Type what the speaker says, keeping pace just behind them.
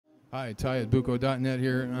Hi, Ty at Buco.net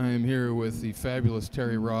here. I am here with the fabulous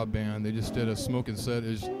Terry Robb Band. They just did a smoking set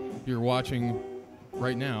as you're watching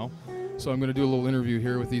right now. So I'm going to do a little interview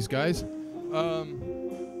here with these guys.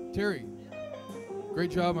 Terry,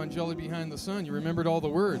 great job on Jelly Behind the Sun. You remembered all the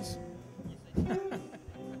words.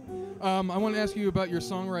 I want to ask you about your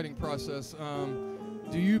songwriting process.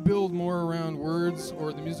 Do you build more around words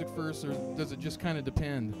or the music first, or does it just kind of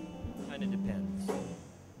depend? Kind of depends.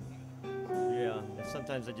 Yeah,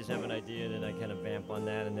 sometimes I just have an idea and then I kind of vamp on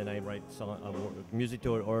that and then I write music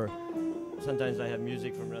to it, or sometimes I have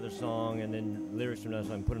music from another song and then lyrics from another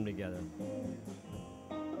song and put them together.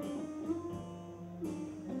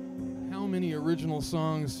 How many original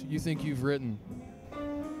songs you think you've written?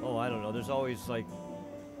 Oh, I don't know. There's always like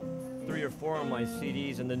 3 or 4 on my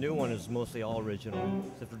CDs, and the new one is mostly all original,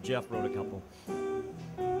 except for Jeff wrote a couple.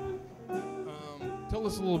 Tell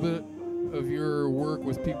us a little bit of your work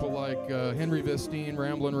with people like Henry Vestine,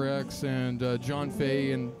 Ramblin' Rex, and John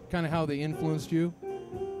Fay, and kind of how they influenced you.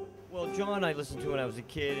 Well, John I listened to when I was a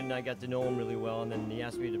kid, and I got to know him really well, and then he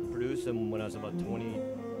asked me to produce him when I was about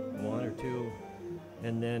 21 or 2,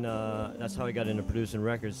 and then that's how I got into producing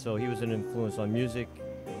records. So he was an influence on music,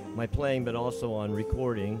 my playing, but also on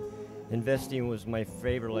recording. And Vestine was my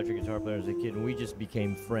favorite electric guitar player as a kid, and we just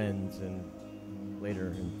became friends, and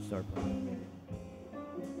later started playing.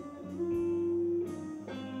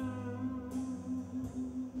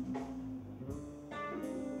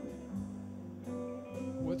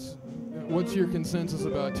 What's your consensus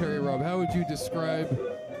about Terry Robb? How would you describe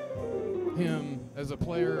him as a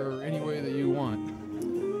player, or any way that you want?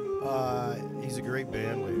 He's a great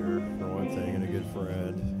band leader, for one thing, and a good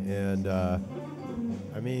friend. And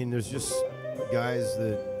I mean, there's just guys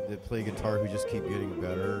that play guitar who just keep getting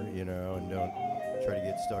better, you know, and don't try to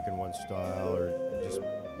get stuck in one style, or just,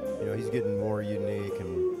 you know, he's getting more unique,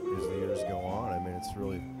 and as the years go on, I mean, it's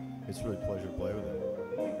really a pleasure to play with him.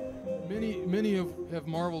 Many have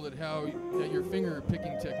marveled at your finger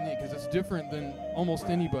picking technique, because it's different than almost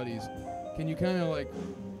anybody's. Can you kind of like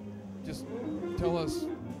just tell us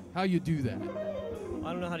how you do that?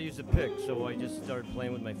 I don't know how to use a pick, so I just started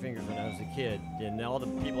playing with my fingers when I was a kid. And all the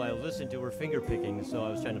people I listened to were finger picking, so I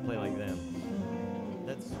was trying to play like them.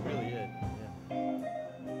 That's really it. Yeah.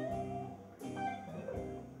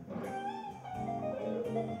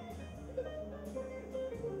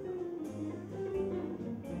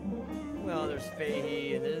 Well, there's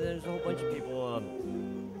Fahey, and there's a whole bunch of people.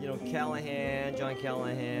 You know, Callahan, John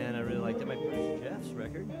Callahan. I really liked him. I produced Jeff's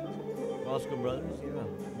record, Roscoe Brothers. Yeah.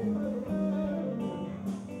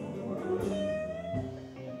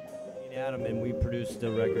 Adam, and we produced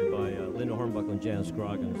a record by Linda Hornbuckle and Jan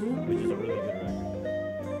Scroggins, which is a really good record.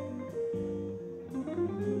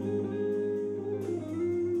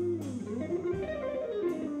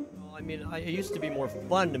 Well, I mean, it used to be more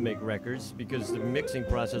fun to make records because the mixing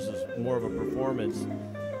process was more of a performance.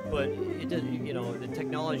 But it does, you know, the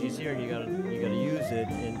technology's here, and you gotta use it.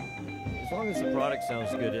 And as long as the product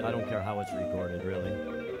sounds good, I don't care how it's recorded,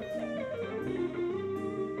 really.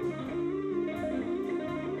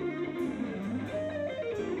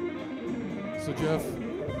 So Jeff,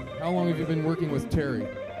 how long have you been working with Terry?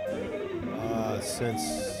 Since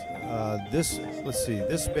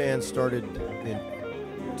this band started in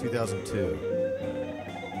 2002,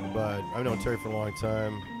 but I've known Terry for a long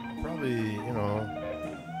time. Probably, you know,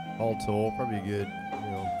 all told, probably a good,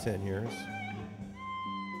 10 years.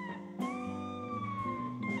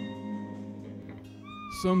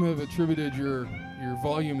 Some have attributed your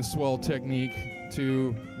volume swell technique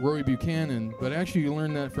to Roy Buchanan, but actually you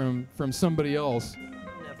learned that from somebody else.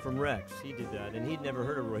 From Rex, he did that, and he'd never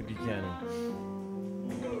heard of Roy Buchanan.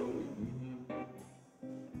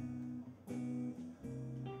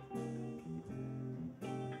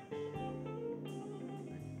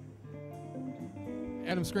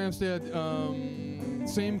 Adam Scramstad,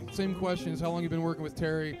 same questions. How long have you been working with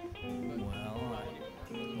Terry?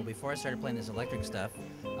 Well, before I started playing this electric stuff,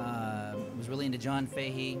 was really into John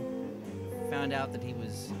Fahey. Found out that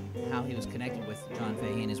how he was connected with John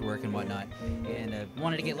Fahey and his work and whatnot, and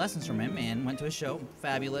wanted to get lessons from him, and went to a show,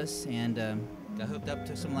 fabulous, and got hooked up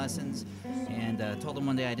to some lessons, and told him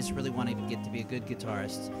one day I just really wanted to get to be a good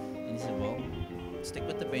guitarist, and he said, well, stick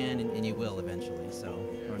with the band and you will eventually, so,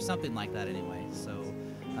 or something like that anyway. So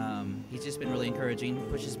he's just been really encouraging,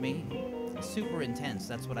 pushes me. Super intense,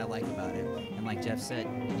 that's what I like about it, and like Jeff said,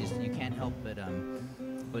 you can't help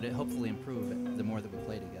but it hopefully improve the more that we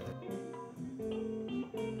play together.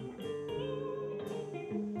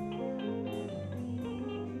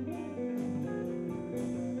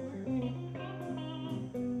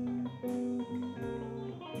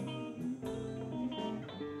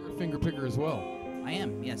 Finger picker as well. I I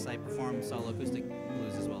am, yes. I perform solo acoustic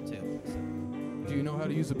blues as well, too. So. Do you know how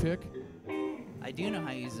to use a pick? I do know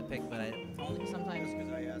how to use a pick, but I only sometimes.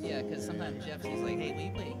 Yeah, because sometimes Jeff, he's like,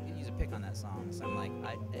 hey, will you use a pick on that song? So I'm like,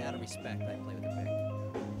 out of respect, I play with a pick.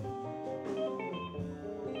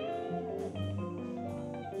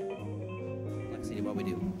 Complexity of what we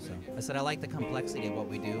do. So I said I like the complexity of what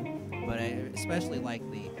we do, but I especially like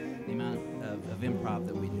the amount of improv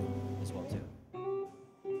that we do as well, too.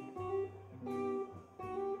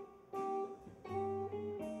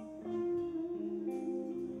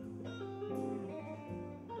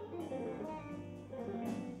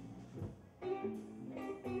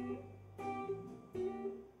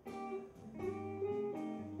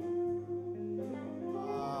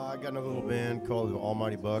 I got another little band called the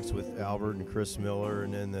Almighty Bucks with Albert and Chris Miller,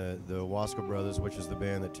 and then the Wasco Brothers, which is the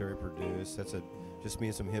band that Terry produced. That's just me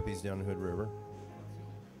and some hippies down the Hood River.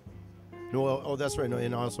 No, oh, that's right. No,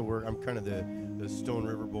 and I also I'm kind of the Stone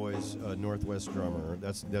River Boys Northwest drummer.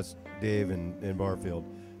 That's Dave and Barfield.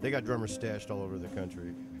 They got drummers stashed all over the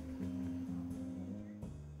country.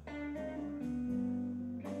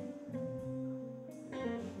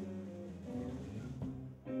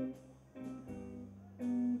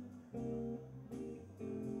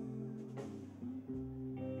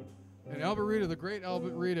 And Albert Rita, the great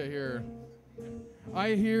Albert Rita here. I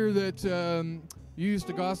hear that you used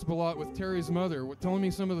to gossip a lot with Terry's mother. Tell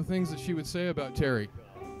me some of the things that she would say about Terry.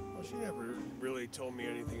 Well, she never really told me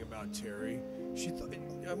anything about Terry. She thought,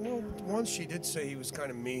 well, once she did say he was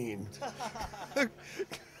kind of mean.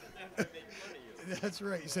 That's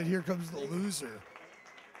right. He said, "Here comes the loser."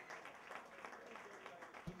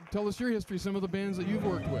 Tell us your history, some of the bands that you've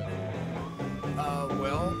worked with.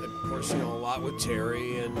 Well, of course, a lot with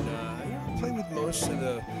Terry, and I played with most of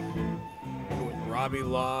the Robbie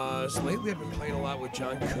Laws. Lately, I've been playing a lot with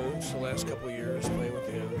John Kuntz the last couple of years, playing with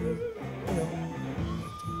him.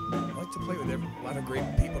 I like to play with a lot of great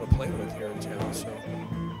people to play with here in town. So,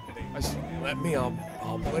 if they let me, I'll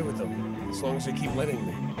play with them as long as they keep letting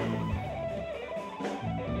me.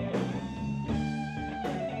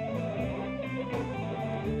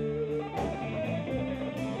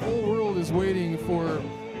 The whole world is waiting for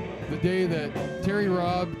the day that Terry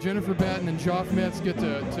Robb, Jennifer Batten, and Joff Metz get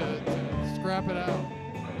to scrap it out.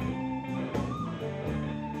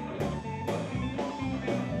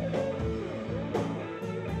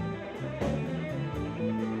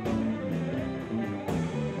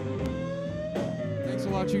 Thanks a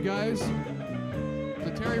lot, you guys.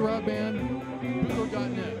 The Terry Robb Band,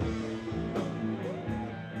 Buko.net.